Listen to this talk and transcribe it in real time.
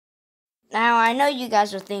Now, I know you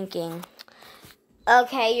guys are thinking,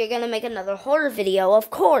 okay, you're going to make another horror video. Of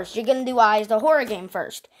course, you're going to do Eyes, the horror game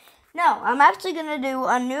first. No, I'm actually going to do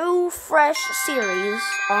a new, fresh series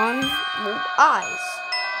on Eyes.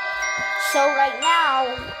 So right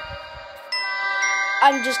now,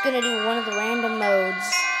 I'm just going to do one of the random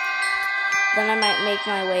modes. Then I might make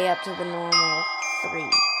my way up to the normal 3.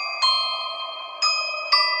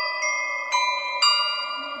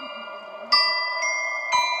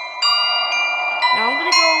 Now I'm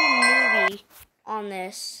going to go newbie on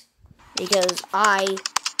this because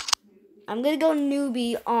I'm going to go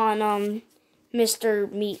newbie on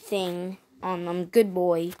Mr. Meat thing on Good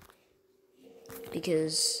Boy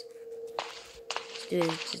because this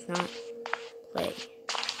dude does not play.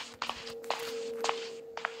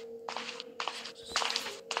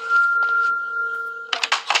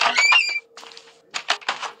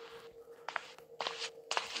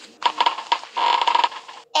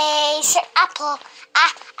 A for apple,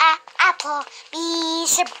 apple. B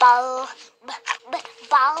for ball,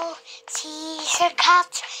 ball. C for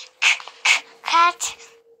cat, cat.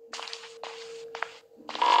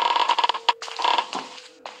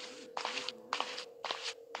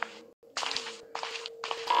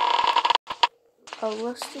 A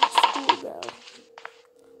rusted school bell.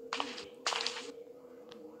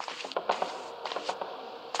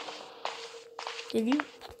 Did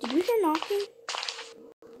you hear knocking?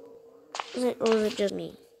 Or was it just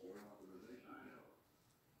me?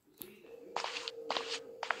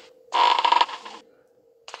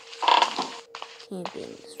 Can't be in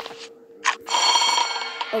this room.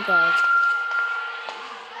 Oh god.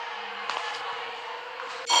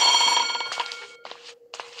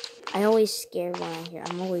 I'm always scared when I hear.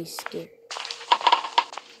 I'm always scared.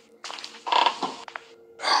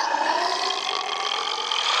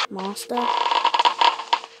 Monster.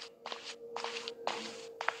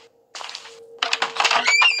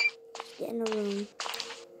 Get in the room.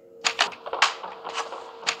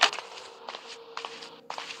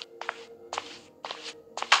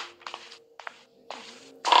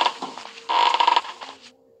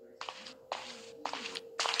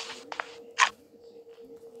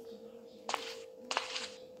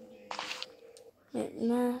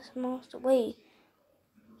 Monster. Wait.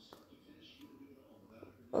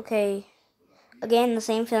 Okay. Again, the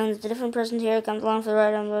same feelings. The different person here comes along for the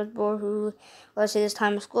ride on the board. Who, let's say this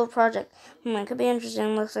time, a school project. It could be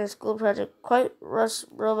interesting. Looks like a school project. Quite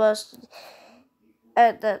robust.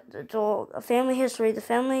 At a family history. The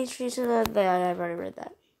family history. I've already read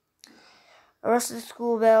that. A rusted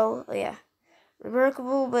school bell. Oh, yeah.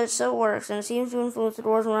 Remarkable, but it still works, and it seems to influence the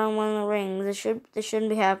doors around one of the rings. This shouldn't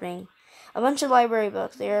be happening. A bunch of library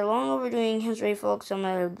books. They are long overdue history, folks.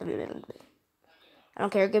 I don't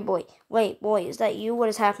care. Good boy. Wait, boy, is that you? What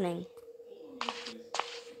is happening?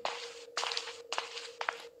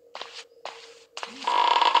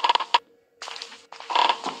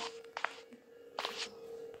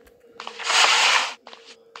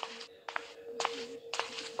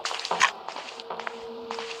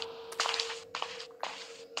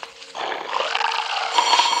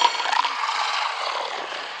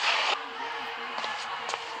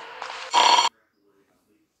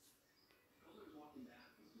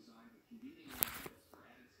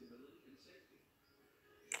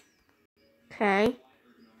 Okay.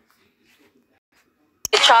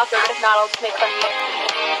 It's chocolate, but if not, I'll just make fun of you.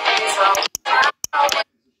 It's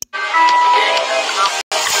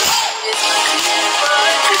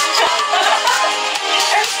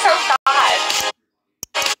so bad.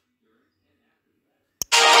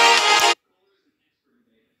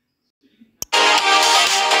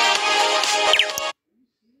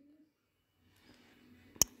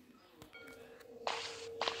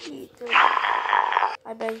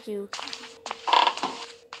 I beg you.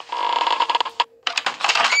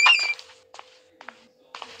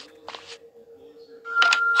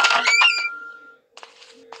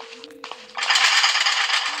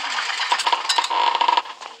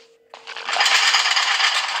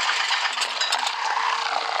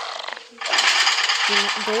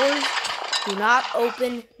 Doors do not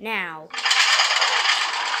open now.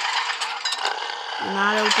 Do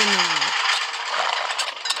not open now.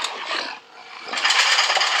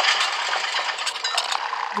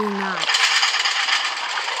 Do not.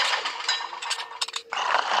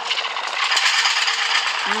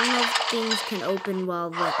 I don't know if things can open while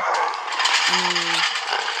the enemy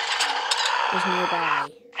is nearby. I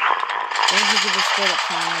don't think it is straight up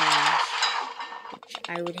playing range, which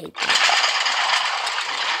I would hate that.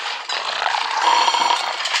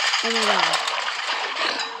 Oh my god.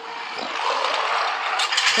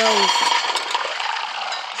 Close.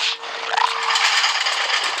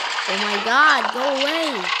 Oh my god, go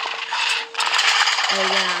away! Oh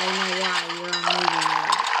yeah, I know why. You're on movie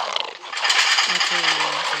mode. That's really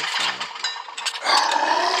so sad.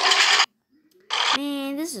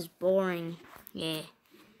 Man, this is boring. Yeah.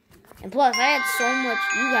 And plus, I had so much,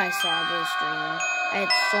 you guys saw this stream. I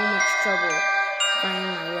had so much trouble finding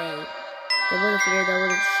my way. Double the fear, double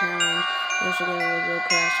the challenge. You should get a little bit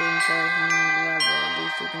crashing, so I can level. At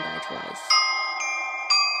least you can die twice.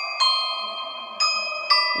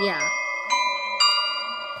 Yeah.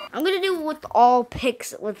 I'm gonna do it with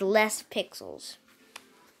with less pixels.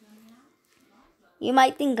 You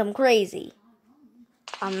might think I'm crazy.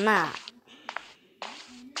 I'm not.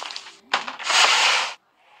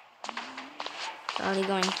 It's already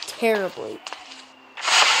going terribly.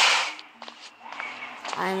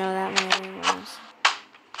 I know that many ones.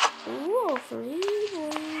 Ooh, freeway.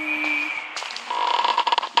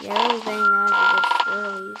 Yellow's hanging out with the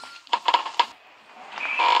squirrelies.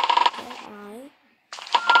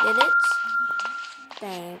 Get it?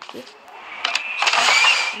 Thank you.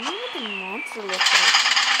 I wonder what the monster looks like.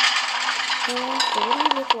 Hey, monster, what do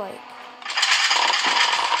you look like?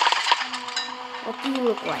 What do you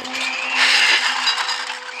look like?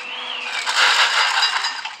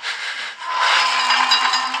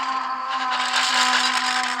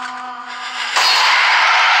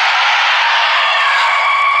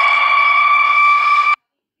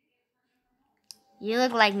 You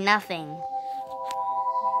look like nothing.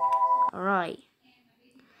 Alright.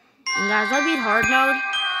 And guys, I beat hard mode.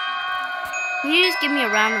 Can you just give me a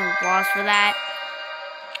round of applause for that?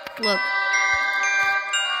 Look.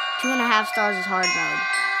 2.5 stars is hard mode.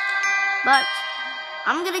 But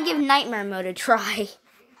I'm gonna give nightmare mode a try.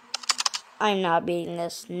 I'm not beating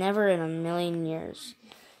this. Never in a million years.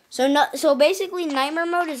 So basically nightmare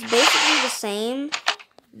mode is basically the same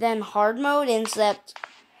than hard mode, except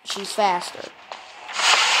she's faster.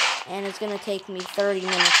 And it's gonna take me 30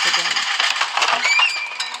 minutes to game.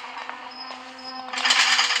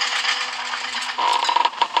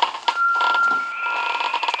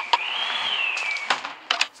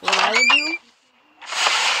 So what I would do,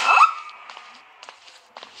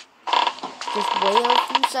 just wait a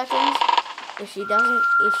few seconds.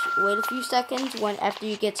 Wait a few seconds after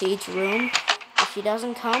you get to each room. If she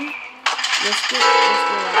doesn't come, risk your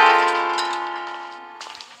life.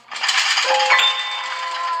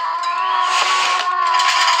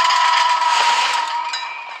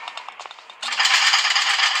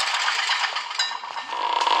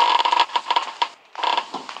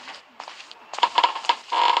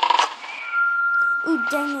 Ooh,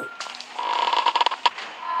 dang it.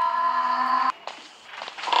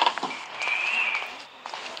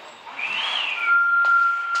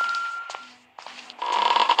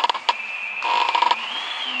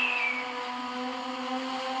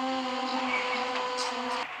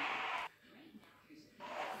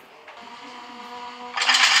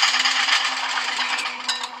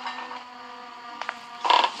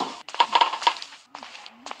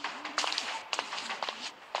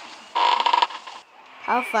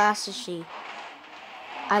 How fast is she?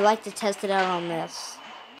 I like to test it out on this.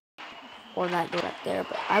 Or that door up there,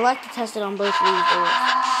 but I like to test it on both of these doors.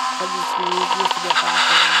 Because it's the easiest to get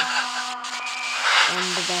faster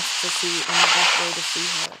and the best way to see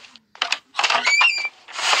her.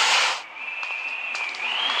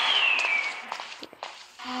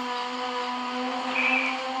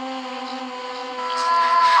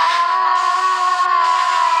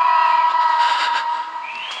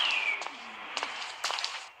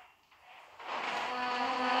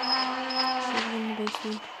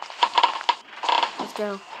 Let's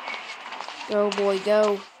go. Go, boy,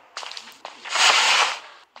 go.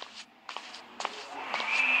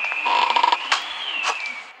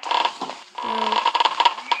 No.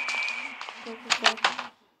 Go.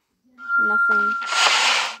 Nothing.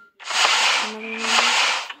 Another number.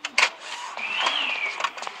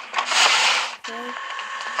 Okay.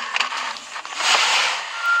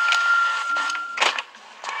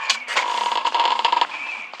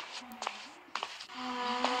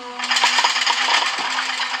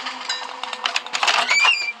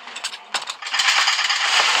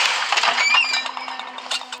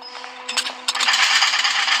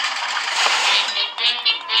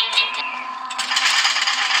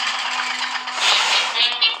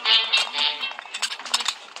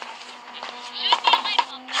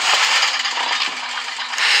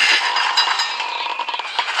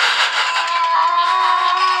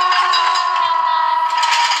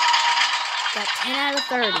 Got 10 out of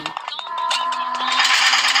 30.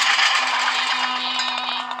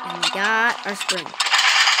 And we got our spring.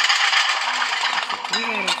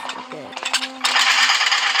 We're good.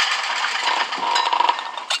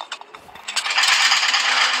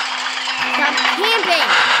 camping!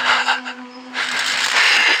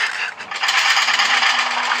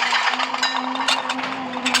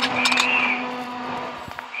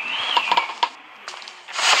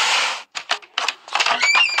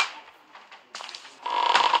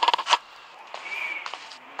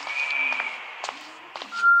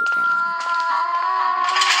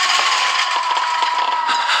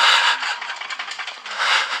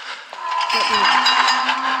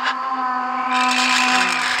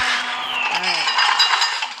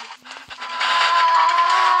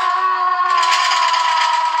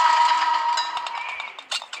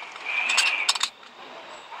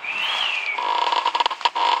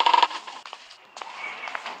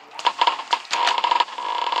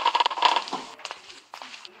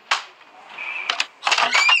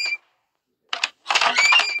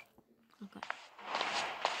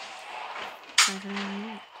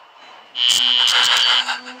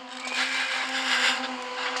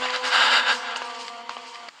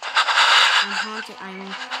 I'm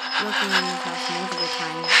looking in this house multiple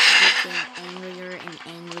times. It's getting angrier and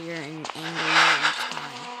angrier and angrier each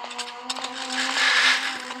time.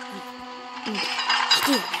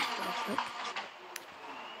 Do that real quick.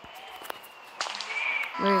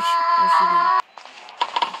 Where's she be?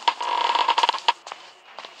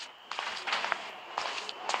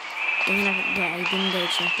 I didn't get a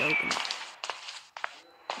chance to open it.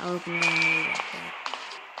 I'll open it anyway back there.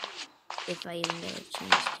 If I even get a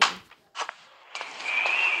chance to.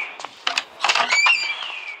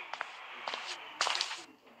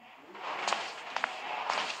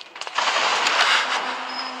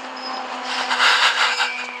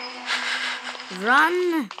 Run!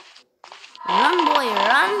 Run, boy,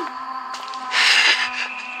 run!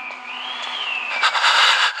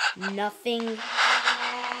 Nothing.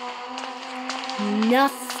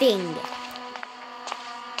 Nothing.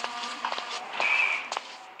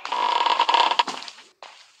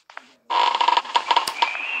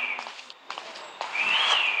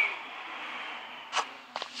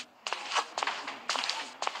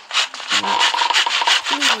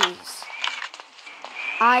 Please.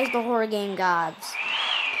 Eyes the horror game gods.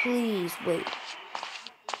 Please wait.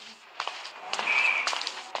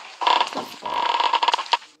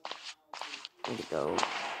 Need to go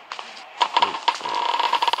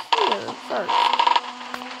here first.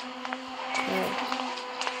 Okay.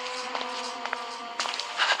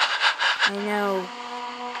 I know.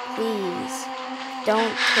 Please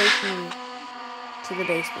don't take me to the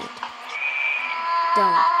basement.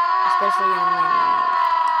 Don't, especially on my mode.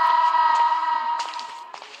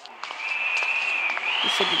 You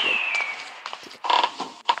should be good.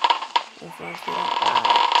 As long as you don't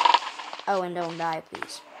die. Oh, and don't die,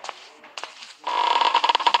 please.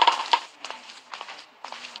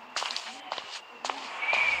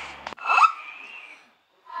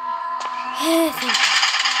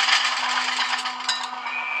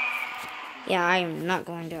 Yeah, I am not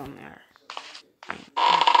going down there.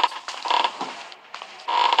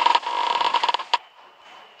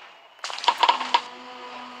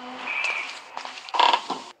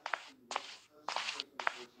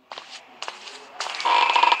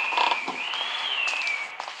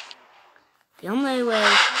 The only way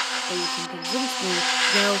that you can convince me to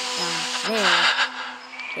go down there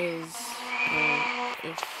is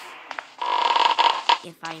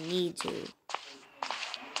if I need to.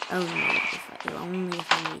 Only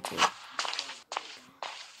if I need to.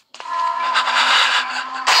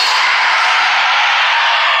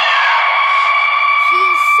 She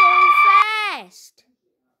is so fast.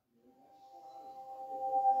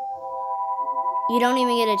 You don't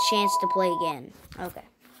even get a chance to play again. Okay.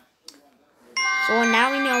 So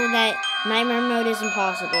now we know that nightmare mode is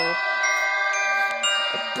impossible.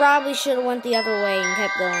 I probably should have went the other way and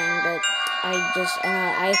kept going, but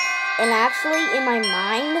and actually in my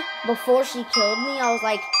mind, before she killed me, I was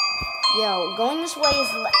like, yo, going this way is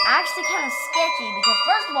actually kind of sketchy because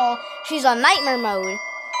first of all, she's on nightmare mode.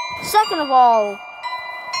 Second of all,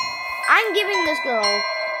 I'm giving this girl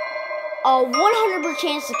a 100%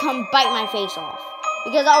 chance to come bite my face off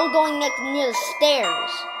because I was going near the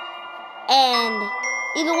stairs. And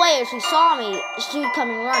either way, if she saw me, she would come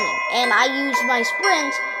running. And I used my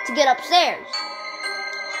sprint to get upstairs.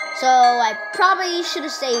 So I probably should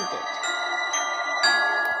have saved it.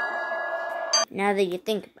 Now that you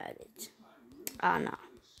think about it. Oh, no.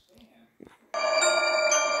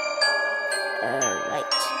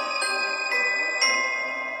 Right.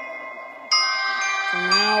 So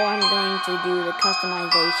now I'm going to do the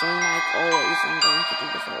customization like always. I'm going to do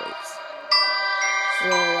this always. So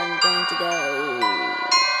I'm going to go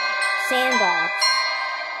Sandbox,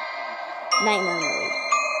 Nightmare Mode.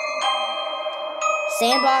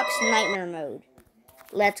 Sandbox, Nightmare Mode.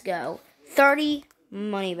 Let's go. 30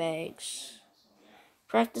 money bags.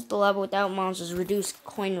 Practice the level without monsters. Reduce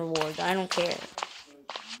coin rewards. I don't care.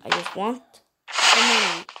 I just want the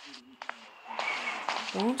money.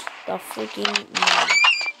 Want the freaking money.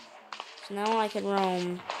 So now I can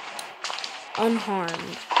roam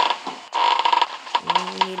unharmed. I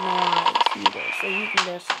don't need no eyes either. So you can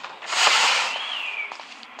just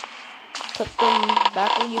put them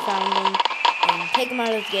back where you found them and take them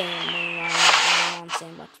out of the game when you're on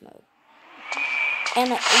sandbox mode.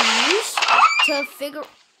 And I used to figure,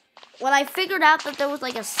 when I figured out that there was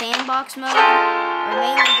like a sandbox mode, or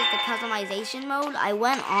mainly just a customization mode, I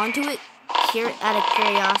went onto it out of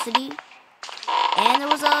curiosity, and there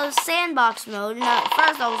was a sandbox mode, and at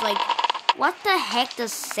first I was like, what the heck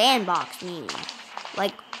does sandbox mean?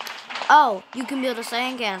 Like, oh, you can build a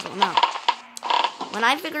sandcastle. No. When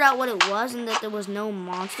I figured out what it was and that there was no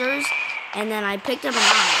monsters, and then I picked up an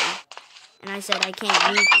eye, and I said I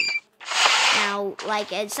can't use them. Now,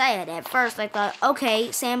 like Ed said, at first I thought,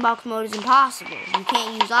 okay, sandbox mode is impossible. You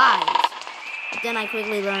can't use eyes. But then I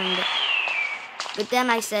quickly learned, but then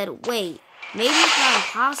I said, wait, maybe it's not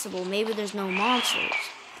impossible. Maybe there's no monsters,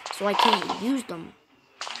 so I can't use them.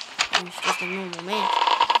 I'm just a normal man.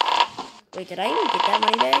 Wait, did I even get that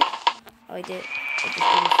money bag? Oh, I did. I just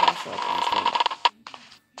didn't flash up on screen.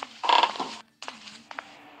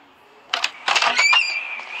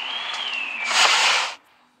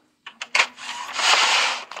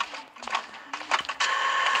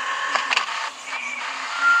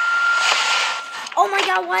 Oh my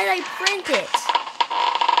god, why did I print it?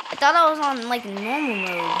 I thought I was on like normal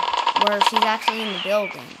mode, where she's actually in the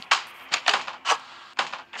building.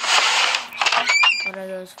 What are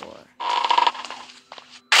those for?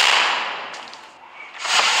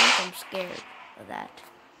 I think I'm scared of that.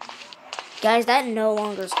 Guys, that no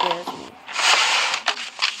longer scares me.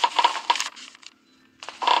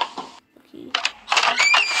 Okay.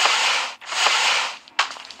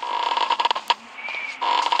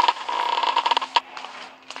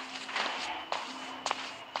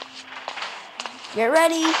 Get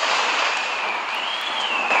ready.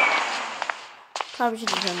 Probably should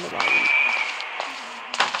have turned the volume.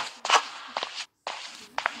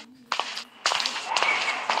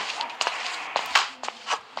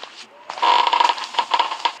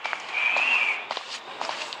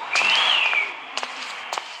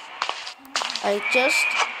 I just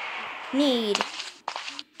need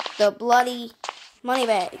the bloody money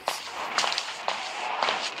bags.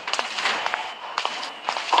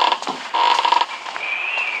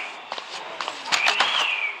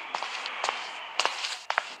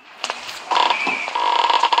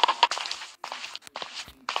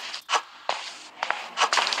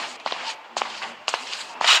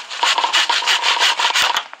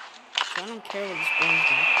 I don't care what this brings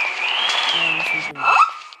me. Okay.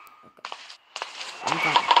 I'm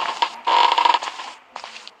coming.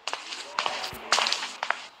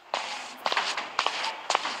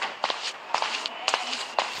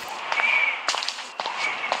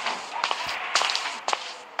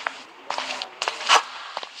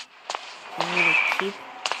 I'm gonna keep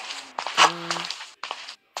going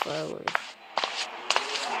forward.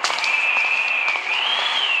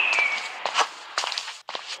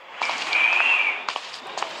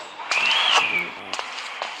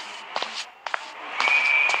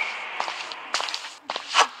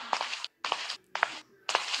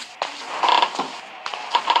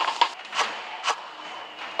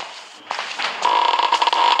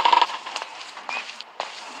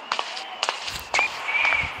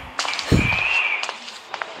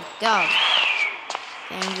 Go.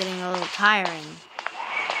 I'm getting a little tiring.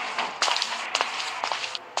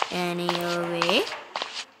 Any over.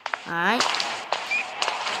 Alright.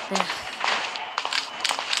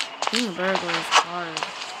 Being a burglar is hard,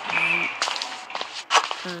 right?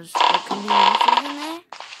 Because there could be monsters in there,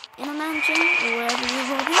 in a mansion, or wherever you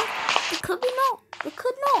will be. It could be not. It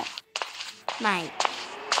could not. Mate,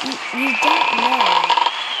 you don't know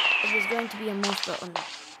if there's going to be a monster or not.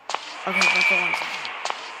 Okay, that's all I'm saying.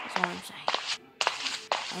 That's all I'm saying.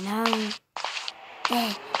 I know. Yeah,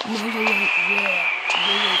 you're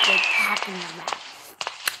talking about.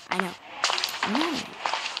 I know.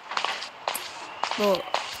 But,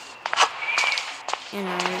 you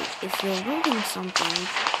know, if you're building something,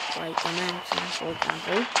 like a mansion, for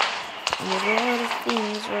example, and there's a lot of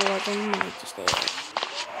things where like a money to stay at,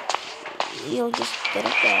 you'll just get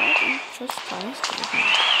up there and just try and steal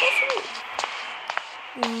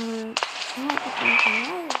it. Not the thing I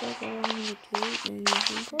was like on YouTube and most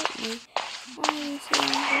importantly, why are you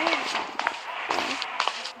saying that?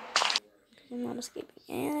 I'm not escaping.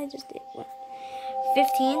 And I just did what?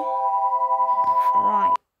 15?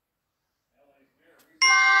 Alright.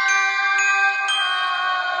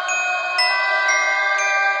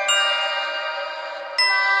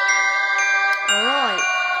 Alright.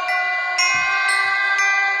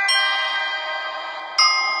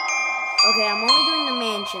 Okay, I'm only doing the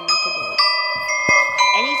mansion today.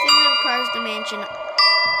 Anything that requires the mansion,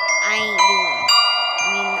 I ain't doing. I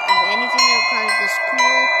mean, anything that requires the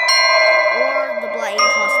school or the Blighty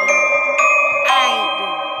Hospital, I ain't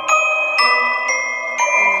doing.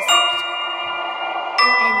 In this episode.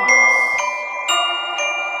 Endless.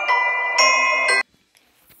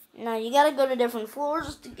 Now, you gotta go to different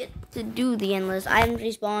floors to get to do the endless. Items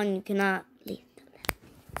respawn, you cannot leave.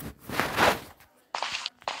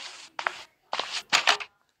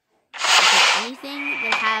 Anything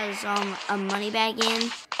that has a money bag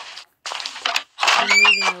in, I'm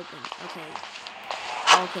leaving open.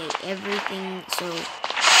 Okay, everything. So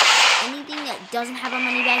anything that doesn't have a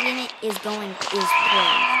money bag in it is being closed.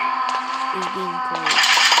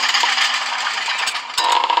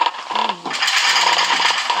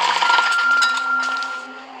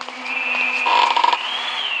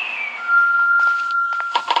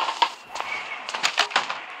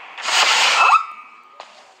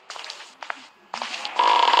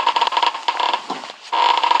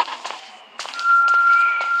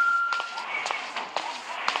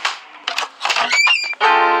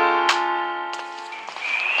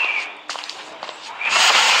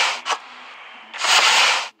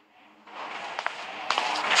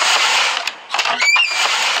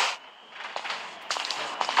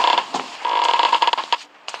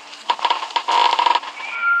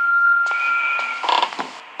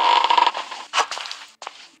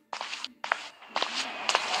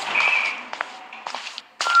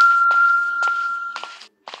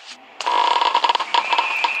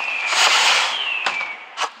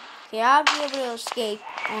 Okay, I'll be able to escape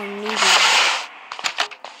on medium.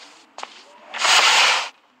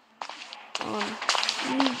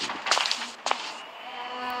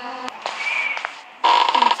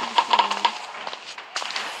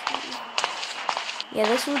 Yeah,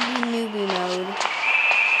 this would be newbie mode.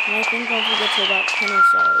 And I think once we get to about 10 or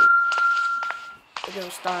so, it'll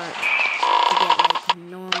start to get like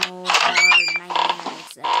normal, hard, nightmare,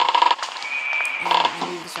 etc. And I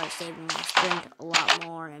need to start saving my sprint a lot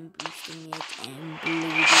more and boosting it and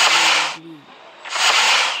blue.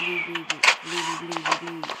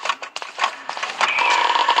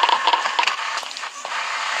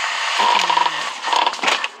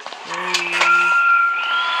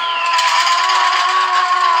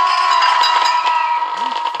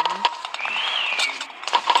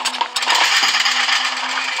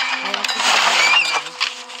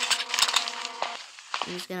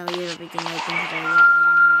 I'm just gonna leave everything open because I don't know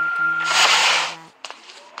what time I'm gonna do that.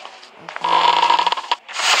 Okay.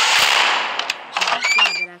 Oh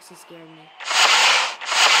god, that actually scared me.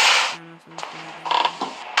 I don't know if someone's gonna do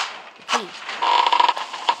the key.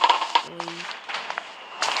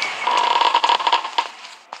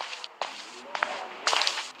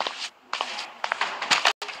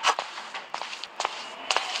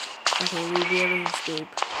 Okay, we'll be able to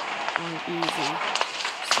escape on easy.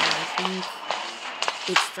 So I think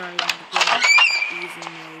it's starting to get easy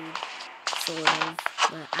mode, sort of,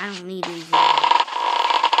 but I don't need easy mode.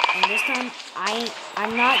 And this time,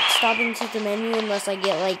 I'm not stopping to the menu unless I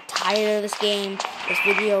get like tired of this game. This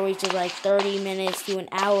video reaches like 30 minutes to an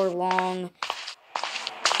hour long,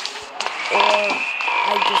 or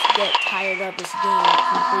I just get tired of this game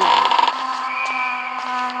completely.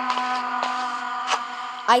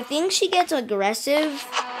 I think she gets aggressive,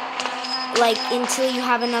 like, until you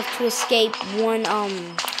have enough to escape one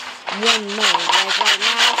mode. Like, right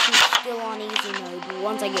now, she's still on easy mode, but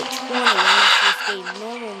once I get 20, enough to escape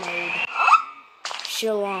normal mode,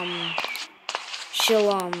 she'll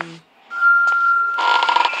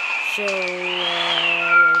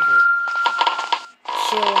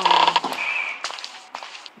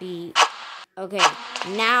be, okay,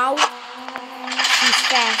 now, she's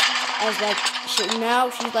fast as, like, now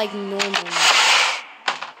she's, like, normal mode.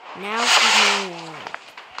 Now she's normal mode.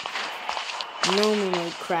 Normal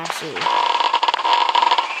mode crashes.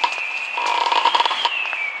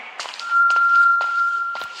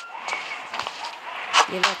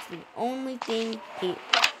 Yeah, that's the only thing here.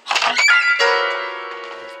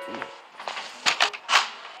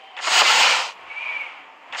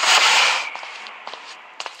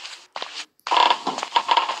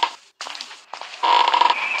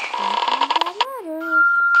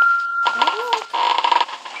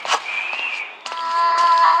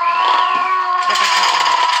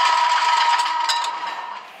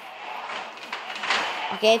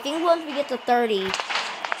 Okay, I think once we get to 30,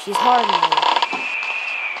 she's hard mode.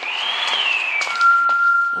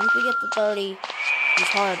 Once we get to 30, he's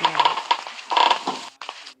hard mode.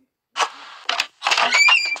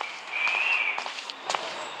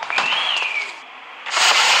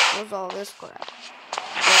 Where's all this crap?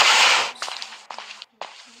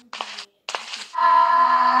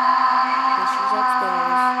 She's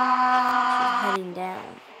upstairs. She's heading down.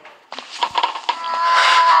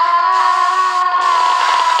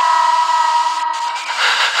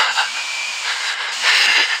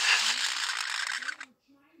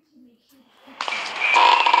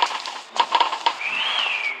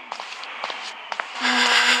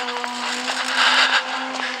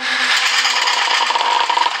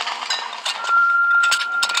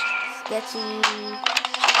 Sketchy.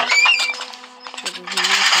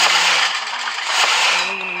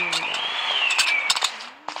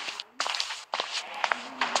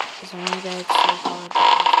 It's only that it's so hard.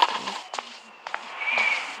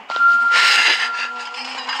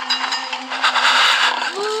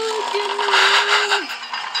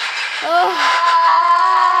 Oh,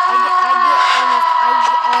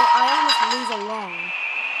 I almost lose along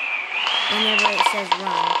whenever it says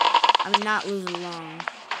run. I mean, not lose along,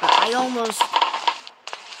 but I almost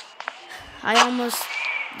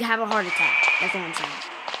have a heart attack. That's what I'm saying.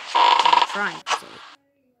 I'm trying to say.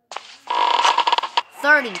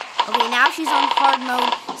 30. Okay, now she's on hard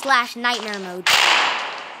mode / nightmare mode.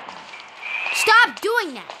 Stop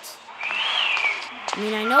doing that! I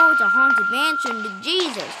mean, I know it's a haunted mansion, but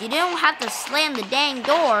Jesus, you don't have to slam the dang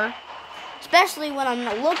door. Especially when I'm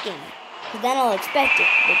not looking. Because then I'll expect it.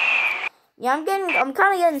 But yeah, I'm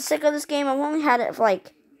kind of getting sick of this game. I've only had it for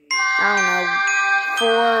like, I don't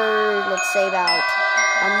know, let's say about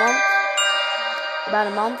a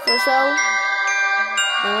month or so.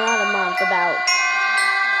 No, not a month, about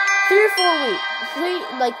 3 or 4 weeks.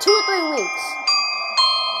 2 or 3 weeks.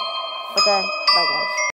 Okay, bye guys.